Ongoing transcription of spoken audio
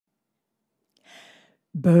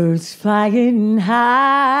Birds flying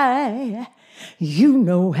high, you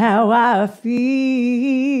know how I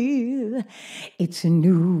feel. It's a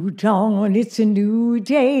new dawn, it's a new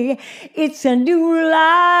day, it's a new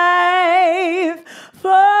life for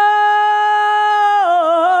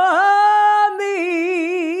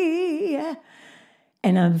me.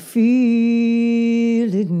 And I'm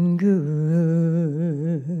feeling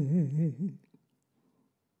good.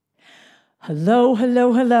 Hello,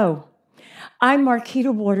 hello, hello. I'm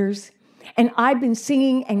Marquita Waters, and I've been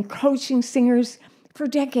singing and coaching singers for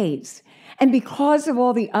decades. And because of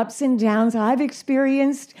all the ups and downs I've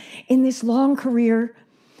experienced in this long career,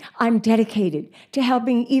 I'm dedicated to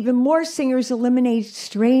helping even more singers eliminate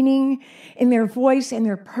straining in their voice and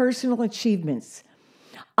their personal achievements.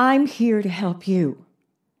 I'm here to help you.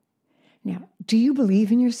 Now, do you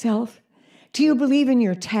believe in yourself? Do you believe in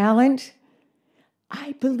your talent?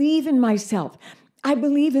 I believe in myself. I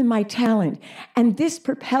believe in my talent, and this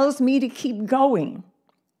propels me to keep going.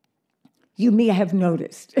 You may have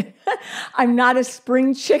noticed, I'm not a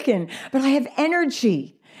spring chicken, but I have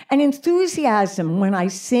energy and enthusiasm when I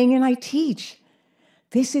sing and I teach.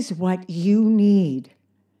 This is what you need.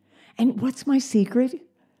 And what's my secret?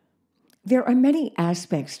 There are many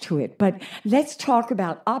aspects to it, but let's talk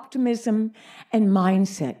about optimism and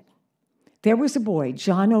mindset. There was a boy,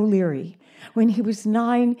 John O'Leary. When he was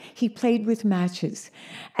 9, he played with matches,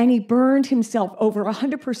 and he burned himself over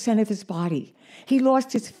 100% of his body. He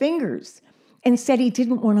lost his fingers and said he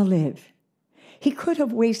didn't want to live. He could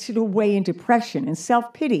have wasted away in depression and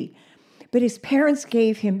self-pity, but his parents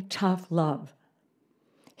gave him tough love.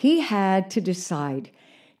 He had to decide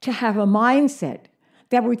to have a mindset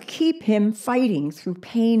that would keep him fighting through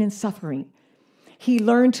pain and suffering. He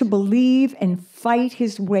learned to believe and fight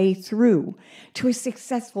his way through to a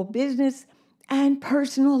successful business and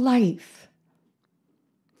personal life.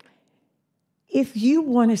 If you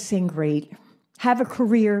want to sing great, have a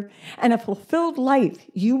career, and a fulfilled life,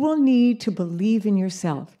 you will need to believe in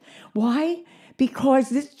yourself. Why? Because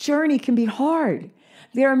this journey can be hard.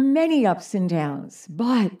 There are many ups and downs,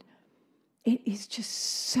 but it is just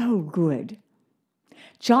so good.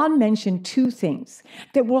 John mentioned 2 things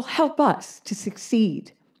that will help us to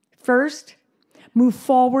succeed. First, move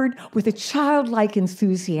forward with a childlike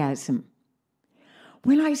enthusiasm.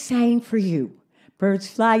 When I sang for you, birds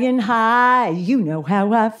flying high, you know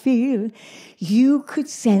how I feel, you could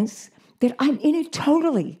sense that I'm in it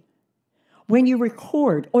totally. When you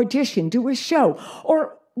record, audition, do a show,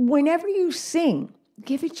 or whenever you sing,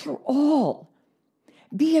 give it your all.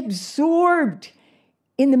 Be absorbed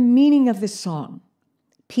in the meaning of the song.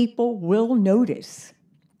 People will notice.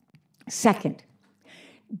 Second,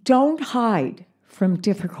 don't hide from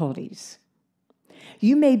difficulties.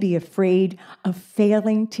 You may be afraid of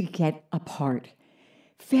failing to get a part,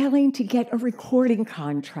 failing to get a recording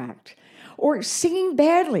contract, or singing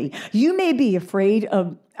badly. You may be afraid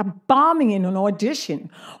of bombing in an audition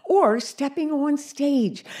or stepping on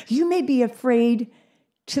stage. You may be afraid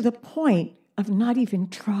to the point of not even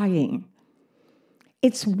trying.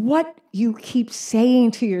 It's what you keep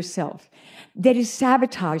saying to yourself that is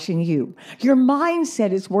sabotaging you. Your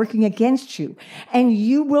mindset is working against you, and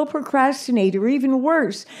you will procrastinate, or even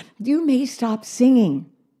worse, you may stop singing.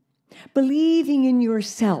 Believing in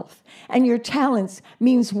yourself and your talents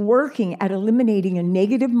means working at eliminating a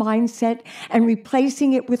negative mindset and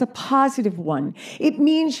replacing it with a positive one. It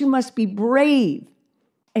means you must be brave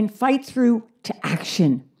and fight through to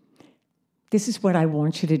action. This is what I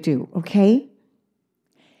want you to do, okay?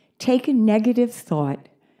 Take a negative thought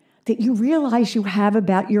that you realize you have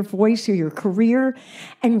about your voice or your career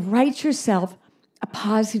and write yourself a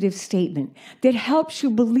positive statement that helps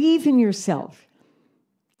you believe in yourself.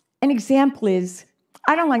 An example is,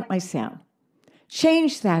 I don't like my sound.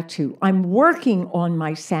 Change that to, I'm working on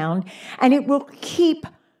my sound, and it will keep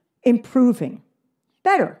improving.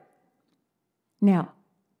 Better. Now,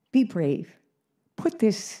 be brave. Put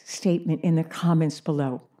this statement in the comments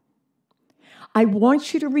below. I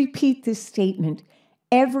want you to repeat this statement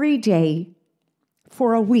every day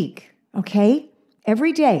for a week, okay?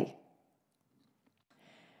 Every day.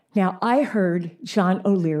 Now, I heard John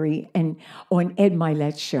O'Leary on Ed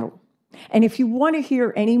Milet's show. And if you want to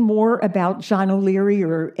hear any more about John O'Leary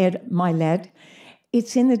or Ed Milet,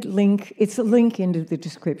 it's in the link. It's a link into the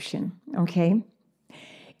description, okay?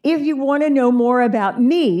 If you want to know more about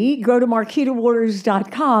me, go to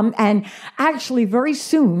marquitawaters.com, and actually very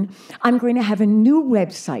soon, I'm going to have a new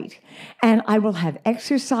website, and I will have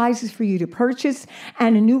exercises for you to purchase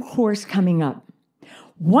and a new course coming up.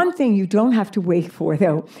 One thing you don't have to wait for,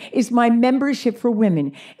 though, is my membership for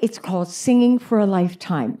women. It's called Singing for a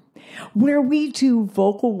Lifetime, where we do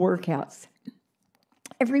vocal workouts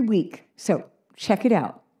every week. So check it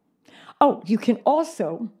out. Oh, you can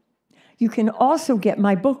also get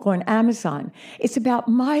my book on Amazon. It's about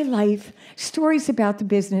my life, stories about the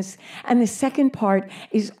business, and the second part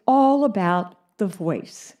is all about the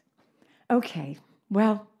voice. Okay,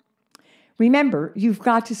 well, remember, you've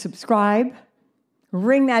got to subscribe,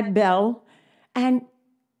 ring that bell, and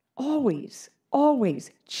always,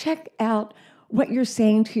 always check out what you're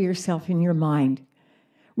saying to yourself in your mind.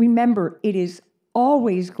 Remember, it is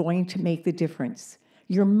always going to make the difference.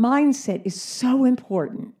 Your mindset is so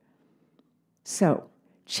important. So,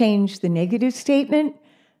 change the negative statement,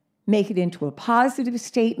 make it into a positive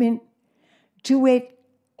statement. Do it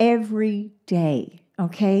every day,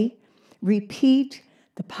 okay? Repeat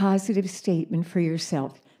the positive statement for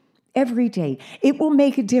yourself every day. It will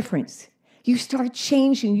make a difference. You start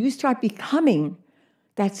changing, you start becoming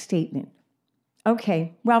that statement.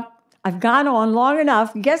 Okay, well, I've gone on long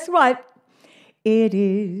enough. Guess what? It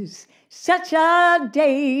is such a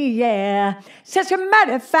day, yeah. Such a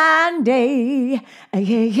mighty fine day. Yeah,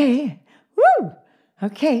 yeah. Woo!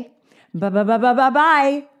 Okay.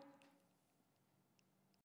 Bye.